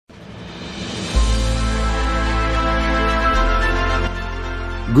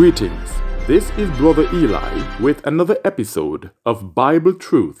Greetings, this is Brother Eli with another episode of Bible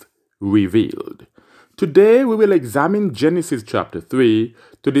Truth Revealed. Today we will examine Genesis chapter 3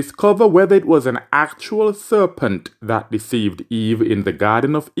 to discover whether it was an actual serpent that deceived Eve in the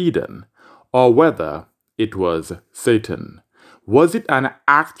Garden of Eden, or whether it was Satan. Was it an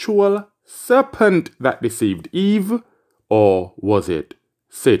actual serpent that deceived Eve, or was it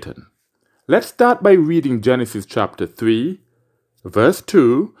Satan? Let's start by reading Genesis chapter 3, verse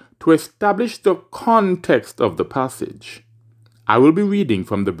 2, to establish the context of the passage. I will be reading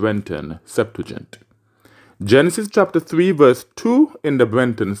from the Brenton Septuagint. Genesis chapter 3, verse 2 in the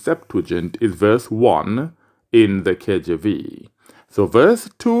Brenton Septuagint is verse 1 in the KJV. So verse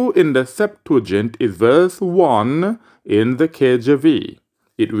 2 in the Septuagint is verse 1 in the KJV.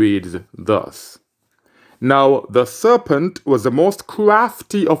 It reads thus: Now the serpent was the most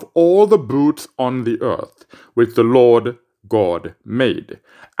crafty of all the brutes on the earth, which the Lord God made.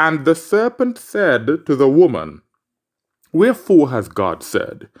 And the serpent said to the woman, Wherefore has God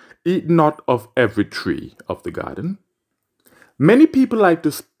said, Eat not of every tree of the garden? Many people like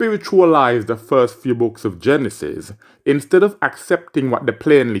to spiritualize the first few books of Genesis instead of accepting what they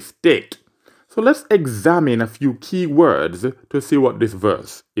plainly state. So let's examine a few key words to see what this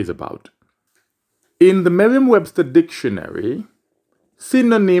verse is about. In the Merriam-Webster dictionary,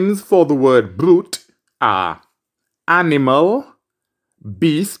 synonyms for the word brute are animal,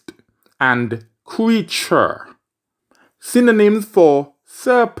 beast, and creature. Synonyms for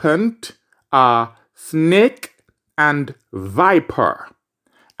serpent are snake and viper.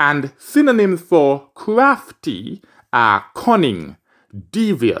 And synonyms for crafty are cunning,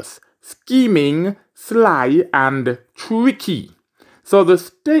 devious, scheming, sly, and tricky. So the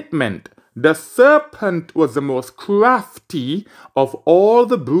statement, the serpent was the most crafty of all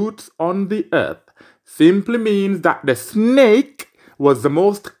the brutes on the earth, simply means that the snake was the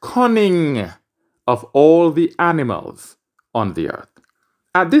most cunning of all the animals on the earth.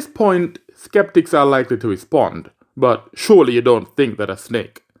 At this point, skeptics are likely to respond, but surely you don't think that a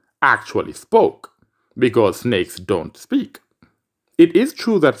snake actually spoke, because snakes don't speak. It is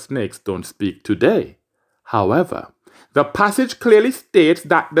true that snakes don't speak today. However, the passage clearly states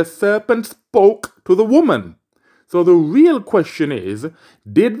that the serpent spoke to the woman. So the real question is,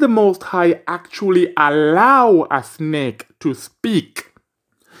 did the Most High actually allow a snake to speak?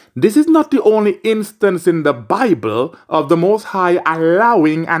 This is not the only instance in the Bible of the Most High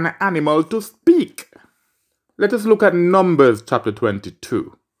allowing an animal to speak. Let us look at Numbers chapter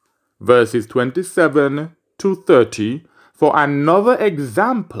 22, verses 27 to 30, for another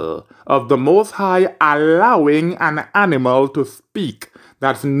example of the Most High allowing an animal to speak.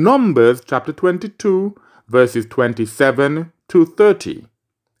 That's Numbers chapter 22, verses 27 to 30.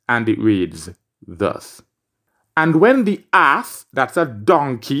 And it reads thus: And when the ass, that's a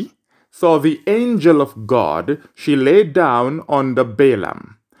donkey, saw the angel of God, she lay down under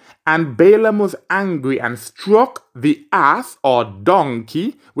Balaam. And Balaam was angry and struck the ass or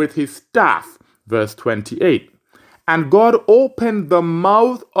donkey with his staff. Verse 28. And God opened the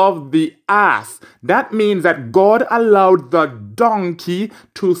mouth of the ass. That means that God allowed the donkey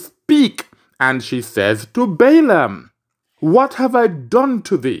to speak. And she says to Balaam, What have I done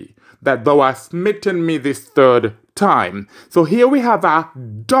to thee, that thou hast smitten me this third time? So here we have a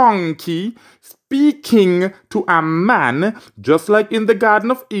donkey speaking to a man, just like in the Garden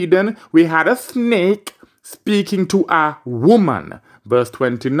of Eden, we had a snake speaking to a woman. Verse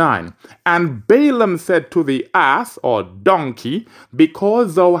 29. And Balaam said to the ass or donkey,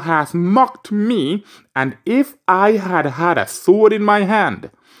 Because thou hast mocked me, and if I had had a sword in my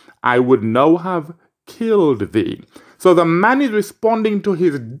hand, I would now have killed thee. So the man is responding to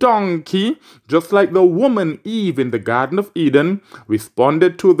his donkey, just like the woman Eve in the Garden of Eden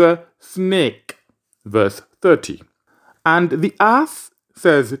responded to the snake. Verse 30. And the ass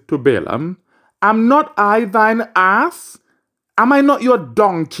says to Balaam, Am not I thine ass? Am I not your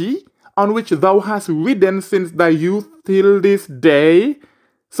donkey, on which thou hast ridden since thy youth till this day?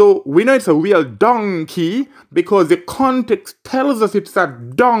 So we know it's a real donkey because the context tells us it's a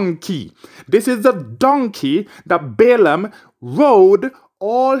donkey. This is the donkey that Balaam rode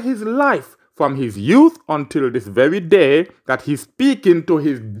all his life, from his youth until this very day that he's speaking to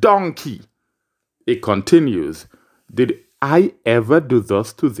his donkey. It continues, Did I ever do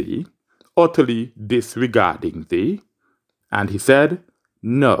thus to thee, utterly disregarding thee? And he said,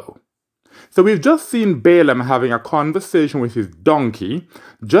 No. So we've just seen Balaam having a conversation with his donkey,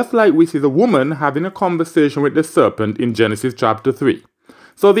 just like we see the woman having a conversation with the serpent in Genesis chapter 3.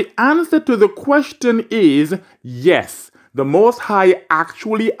 So the answer to the question is yes, the Most High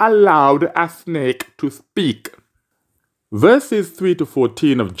actually allowed a snake to speak. Verses 3 to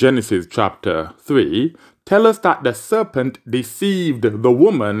 14 of Genesis chapter 3 tell us that the serpent deceived the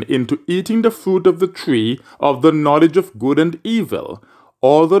woman into eating the fruit of the tree of the knowledge of good and evil,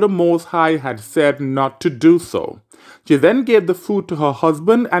 although the Most High had said not to do so. She then gave the fruit to her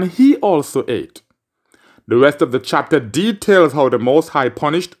husband, and he also ate. The rest of the chapter details how the Most High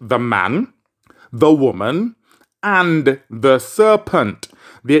punished the man, the woman, and the serpent.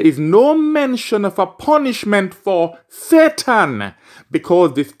 There is no mention of a punishment for Satan,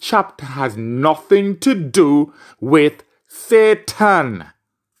 because this chapter has nothing to do with Satan.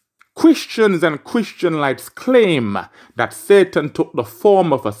 Christians and Christianites claim that Satan took the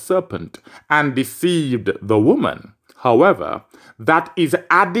form of a serpent and deceived the woman. However, that is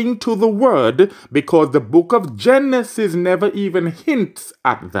adding to the word, because the book of Genesis never even hints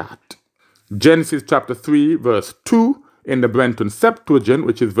at that. Genesis chapter 3 verse 2 in the Brenton Septuagint,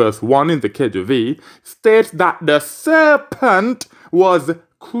 which is verse 1 in the KJV, states that the serpent was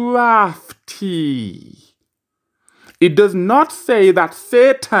crafty. It does not say that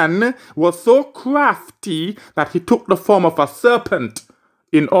Satan was so crafty that he took the form of a serpent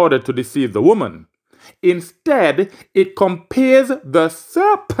in order to deceive the woman. Instead, it compares the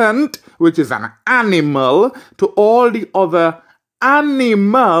serpent, which is an animal, to all the other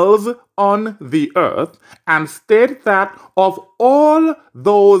animals on the earth, and state that of all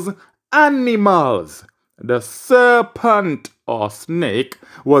those animals, the serpent or snake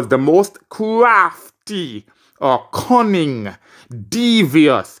was the most crafty or cunning,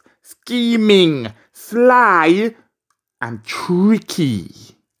 devious, scheming, sly, and tricky.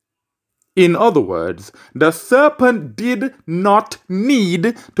 In other words, the serpent did not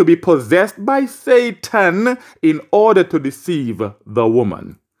need to be possessed by Satan in order to deceive the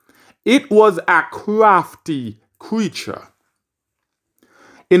woman. It was a crafty creature.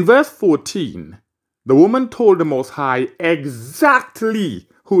 In verse 14, the woman told the Most High exactly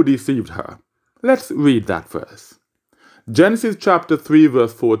who deceived her. Let's read that verse. Genesis chapter 3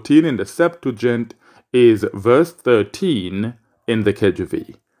 verse 14 in the Septuagint is verse 13 in the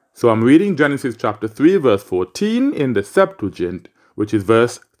KJV. So I'm reading Genesis chapter 3 verse 14 in the Septuagint, which is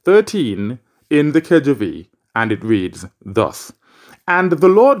verse 13 in the KJV, and it reads thus. And the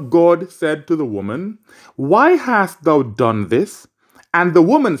Lord God said to the woman, Why hast thou done this? And the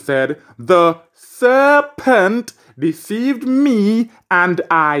woman said, The serpent deceived me, and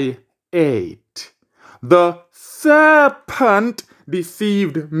I ate. The serpent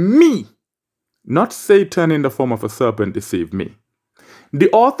deceived me. Not Satan in the form of a serpent deceived me. The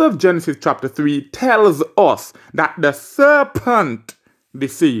author of Genesis chapter 3 tells us that the serpent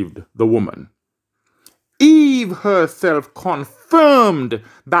deceived the woman. Eve herself confirmed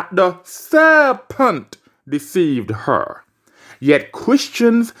that the serpent deceived her. Yet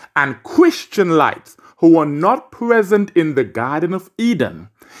Christians and Christianites who were not present in the Garden of Eden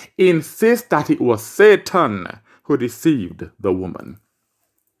insist that it was Satan who deceived the woman.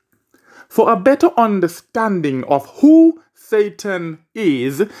 For a better understanding of who Satan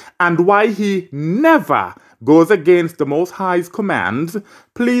is and why he never goes against the Most High's commands,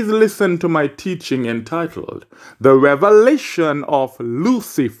 please listen to my teaching entitled The Revelation of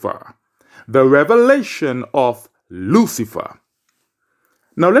Lucifer. The Revelation of Lucifer.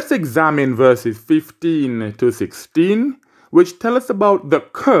 Now let's examine verses 15 to 16, which tell us about the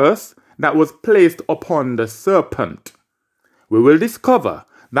curse that was placed upon the serpent. We will discover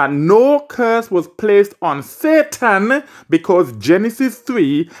that no curse was placed on Satan because Genesis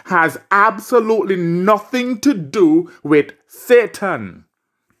 3 has absolutely nothing to do with Satan.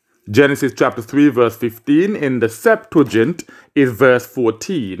 Genesis chapter 3 verse 15 in the Septuagint is verse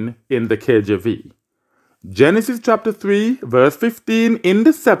 14 in the KJV. Genesis chapter 3 verse 15 in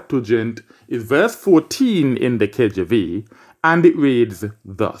the Septuagint is verse 14 in the KJV, and it reads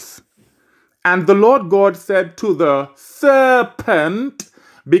thus. And the Lord God said to the serpent,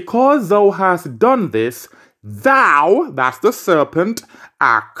 Because thou hast done this, thou, that's the serpent,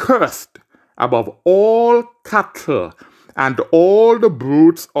 art cursed above all cattle and all the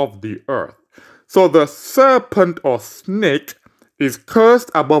brutes of the earth. So the serpent or snake is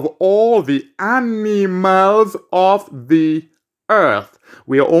cursed above all the animals of the earth.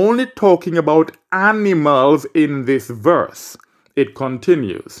 We are only talking about animals in this verse. It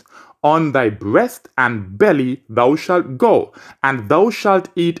continues. On thy breast and belly thou shalt go, and thou shalt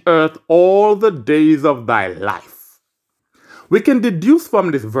eat earth all the days of thy life. We can deduce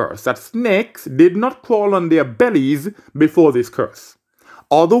from this verse that snakes did not crawl on their bellies before this curse.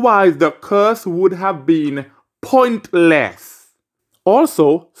 Otherwise, the curse would have been pointless.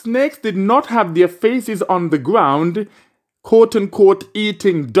 Also, snakes did not have their faces on the ground, quote-unquote,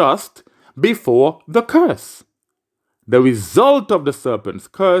 eating dust before the curse. The result of the serpent's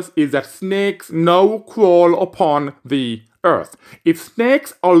curse is that snakes now crawl upon the earth. If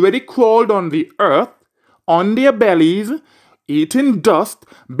snakes already crawled on the earth, on their bellies, eating dust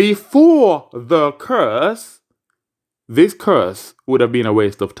before the curse, this curse would have been a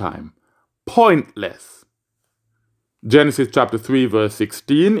waste of time. Pointless. Genesis chapter 3 verse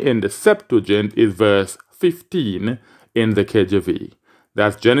 16 in the Septuagint is verse 15 in the KJV.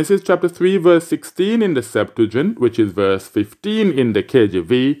 That's Genesis chapter 3 verse 16 in the Septuagint, which is verse 15 in the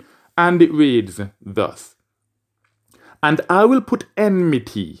KJV, and it reads thus: "And I will put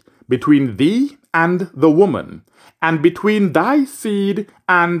enmity between thee and the woman, and between thy seed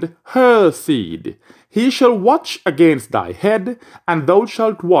and her seed. He shall watch against thy head, and thou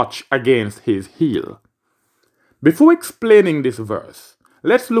shalt watch against his heel." Before explaining this verse,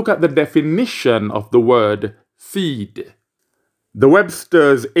 let's look at the definition of the word seed. The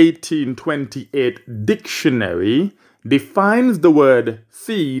Webster's 1828 dictionary defines the word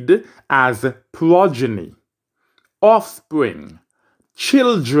seed as progeny, offspring,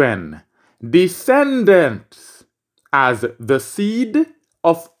 children, descendants, as the seed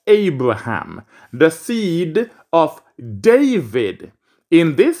of Abraham, the seed of David.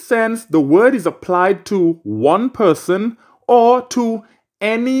 In this sense, the word is applied to one person or to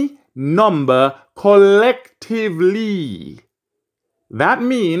any number collectively. That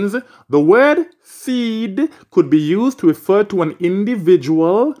means the word seed could be used to refer to an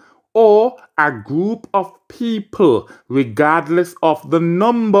individual or a group of people, regardless of the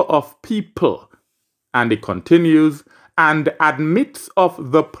number of people. And it continues, and admits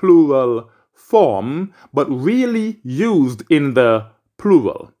of the plural form, but really used in the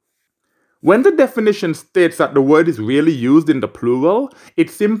plural. When the definition states that the word is really used in the plural, it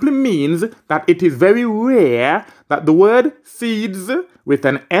simply means that it is very rare that the word seeds with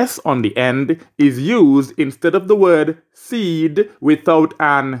an S on the end is used instead of the word seed without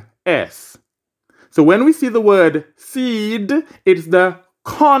an S. So when we see the word seed, it's the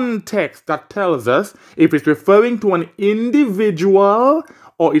context that tells us if it's referring to an individual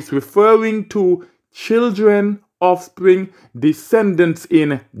or it's referring to children, offspring, descendants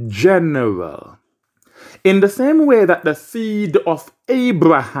in general. In the same way that the seed of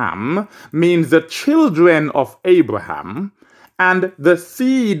Abraham means the children of Abraham, and the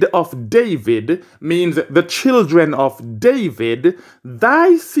seed of David means the children of David,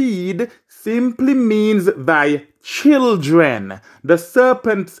 thy seed simply means thy children, the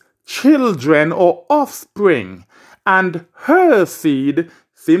serpent's children or offspring, and her seed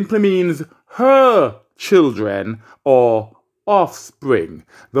simply means her children or offspring,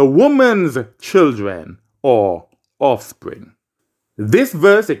 the woman's children or offspring. This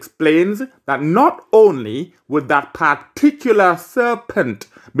verse explains that not only would that particular serpent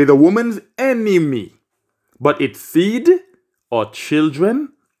be the woman's enemy, but its seed or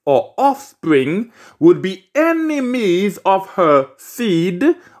children or offspring would be enemies of her seed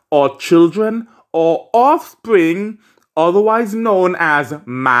or children or offspring, otherwise known as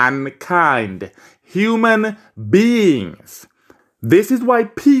mankind, human beings. This is why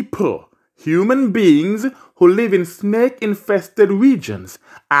people, human beings who live in snake-infested regions,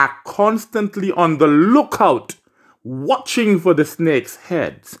 are constantly on the lookout, watching for the snakes'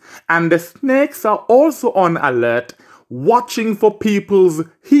 heads. And the snakes are also on alert, watching for people's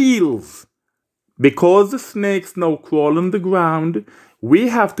heels. Because the snakes now crawl on the ground, we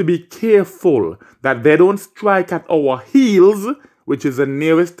have to be careful that they don't strike at our heels, which is the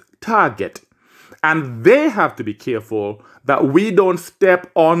nearest target. And they have to be careful that we don't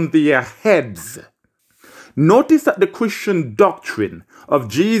step on their heads. Notice that the Christian doctrine of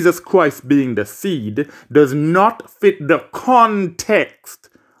Jesus Christ being the seed does not fit the context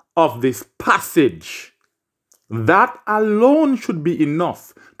of this passage. That alone should be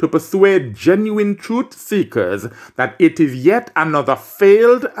enough to persuade genuine truth seekers that it is yet another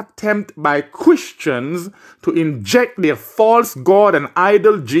failed attempt by Christians to inject their false god and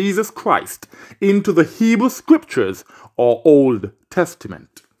idol Jesus Christ into the Hebrew Scriptures or Old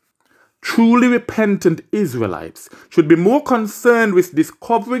Testament. Truly repentant Israelites should be more concerned with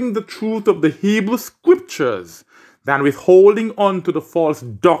discovering the truth of the Hebrew Scriptures than with holding on to the false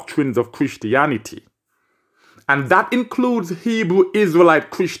doctrines of Christianity. And that includes Hebrew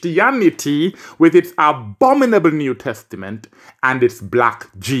Israelite Christianity with its abominable New Testament and its black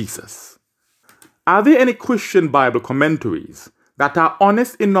Jesus. Are there any Christian Bible commentaries that are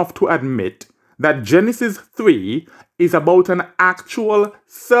honest enough to admit that Genesis 3 is about an actual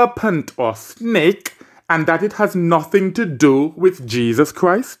serpent or snake and that it has nothing to do with Jesus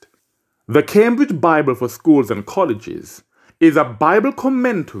Christ? The Cambridge Bible for Schools and Colleges is a Bible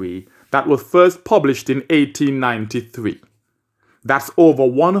commentary that was first published in 1893. That's over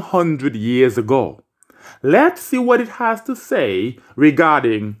 100 years ago. Let's see what it has to say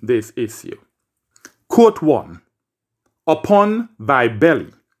regarding this issue. Quote 1. Upon thy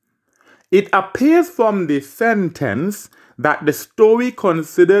belly. It appears from this sentence that the story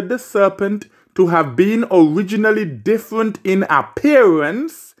considered the serpent to have been originally different in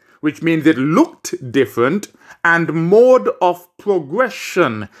appearance, which means it looked different, and mode of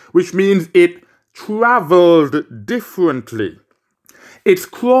progression, which means it traveled differently. Its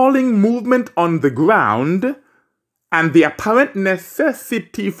crawling movement on the ground and the apparent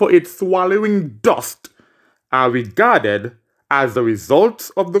necessity for its swallowing dust are regarded as the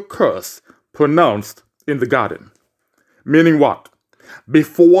results of the curse pronounced in the garden. Meaning what?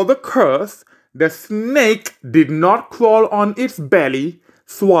 Before the curse, the snake did not crawl on its belly,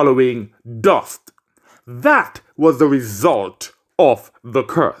 swallowing dust. That was the result of the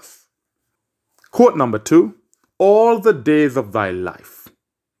curse. Quote number 2. All the days of thy life.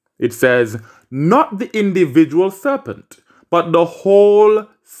 It says, not the individual serpent, but the whole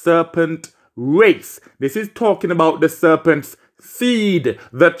serpent race. This is talking about the serpent's seed,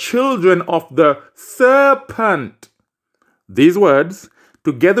 the children of the serpent. These words,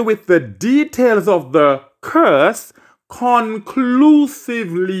 together with the details of the curse,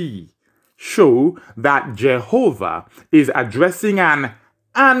 conclusively show that Jehovah is addressing an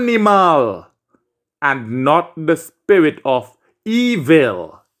animal and not the spirit of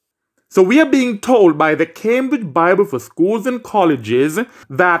evil. So we are being told by the Cambridge Bible for Schools and Colleges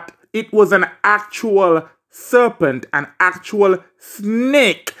that it was an actual serpent, an actual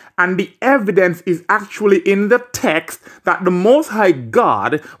snake, and the evidence is actually in the text that the Most High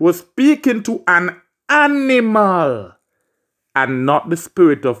God was speaking to an animal and not the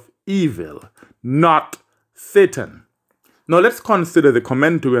spirit of evil, not Satan. Now let's consider the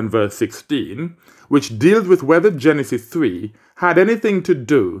commentary on verse 16, which deals with whether Genesis 3 had anything to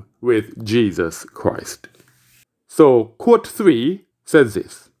do with Jesus Christ. So, quote 3 says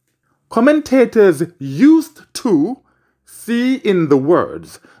this. Commentators used to see in the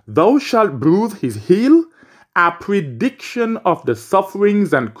words, thou shalt bruise his heel, a prediction of the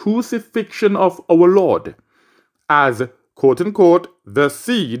sufferings and crucifixion of our Lord, as, quote unquote, the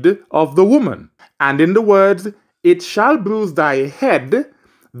seed of the woman. And in the words, it shall bruise thy head,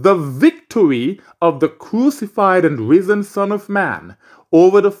 the victory of the crucified and risen Son of Man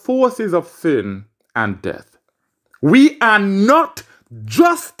over the forces of sin and death. We are not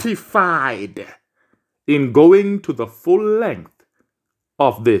justified in going to the full length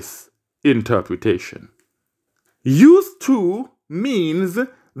of this interpretation. Used to means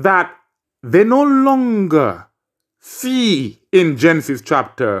that they no longer see in Genesis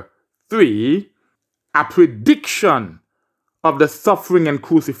chapter 3 a prediction of the suffering and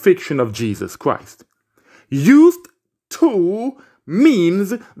crucifixion of Jesus Christ. Used to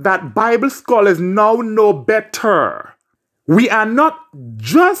means that Bible scholars now know better. We are not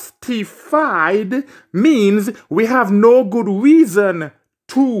justified means we have no good reason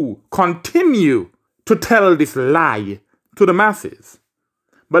to continue to tell this lie to the masses.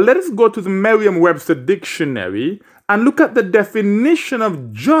 But let us go to the Merriam-Webster dictionary and look at the definition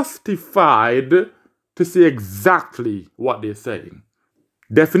of justified to see exactly what they're saying.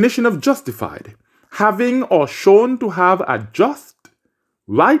 Definition of justified: having or shown to have a just,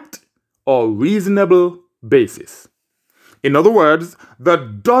 right, or reasonable basis. In other words, the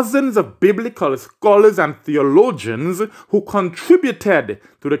dozens of biblical scholars and theologians who contributed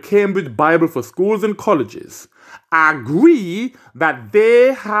to the Cambridge Bible for Schools and Colleges agree that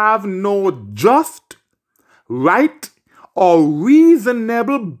they have no just, right, or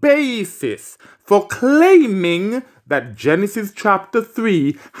reasonable basis for claiming that Genesis chapter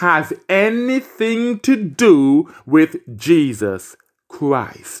 3 has anything to do with Jesus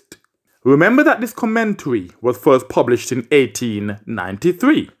Christ. Remember that this commentary was first published in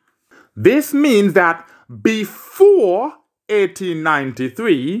 1893. This means that before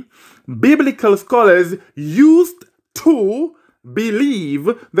 1893, biblical scholars used to believe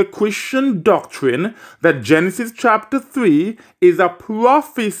the Christian doctrine that Genesis chapter 3 is a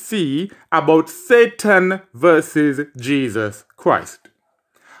prophecy about Satan versus Jesus Christ.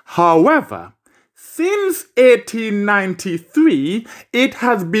 However, since 1893, it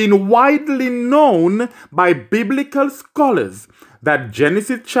has been widely known by biblical scholars that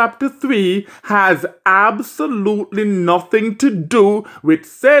Genesis chapter 3 has absolutely nothing to do with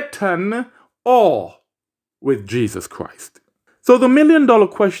Satan or with Jesus Christ. So the million-dollar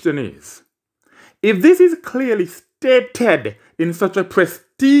question is, if this is clearly stated in such a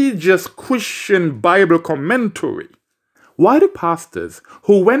prestigious Christian Bible commentary, Why do pastors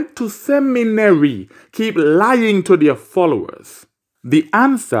who went to seminary keep lying to their followers? The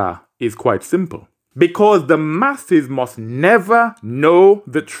answer is quite simple. Because the masses must never know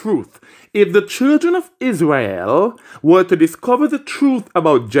the truth. If the children of Israel were to discover the truth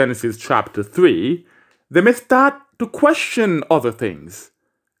about Genesis chapter 3, they may start to question other things.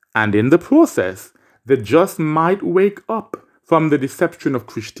 And in the process, they just might wake up from the deception of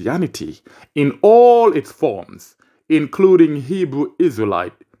Christianity in all its forms, including Hebrew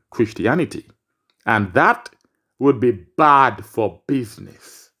Israelite Christianity. And that would be bad for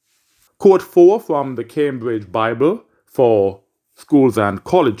business. Quote 4 from the Cambridge Bible for schools and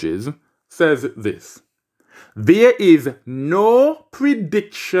colleges says this: "There is no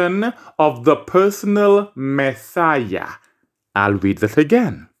prediction of the personal Messiah." I'll read that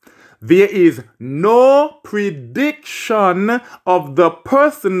again. There is no prediction of the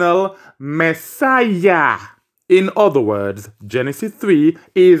personal Messiah. In other words, Genesis 3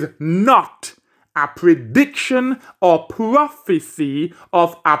 is not a prediction or prophecy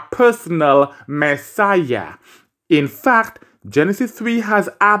of a personal Messiah. In fact, Genesis 3 has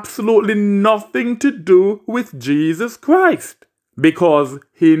absolutely nothing to do with Jesus Christ because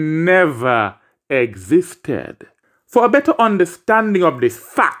he never existed. For a better understanding of this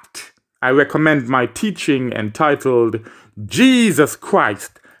fact, I recommend my teaching entitled Jesus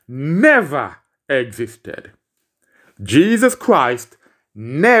Christ Never Existed. Jesus Christ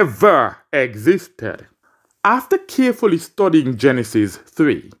never existed. After carefully studying Genesis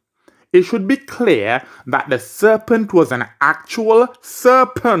 3, it should be clear that the serpent was an actual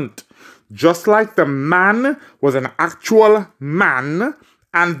serpent, just like the man was an actual man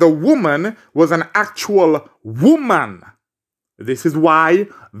and the woman was an actual woman. This is why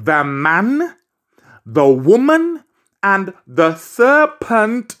the man, the woman, and the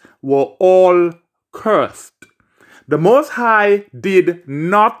serpent were all cursed. The Most High did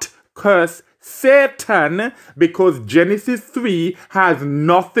not curse Satan because Genesis 3 has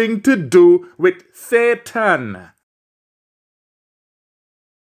nothing to do with Satan.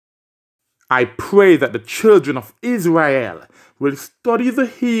 I pray that the children of Israel will study the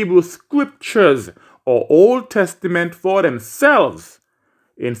Hebrew Scriptures or Old Testament for themselves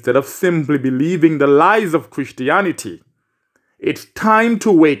instead of simply believing the lies of Christianity. It's time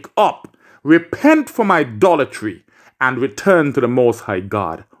to wake up, repent from idolatry, and return to the Most High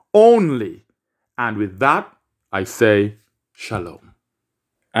God only. And with that, I say Shalom.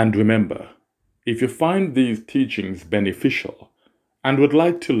 And remember, if you find these teachings beneficial and would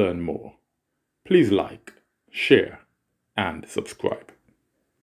like to learn more, please like, share, and subscribe.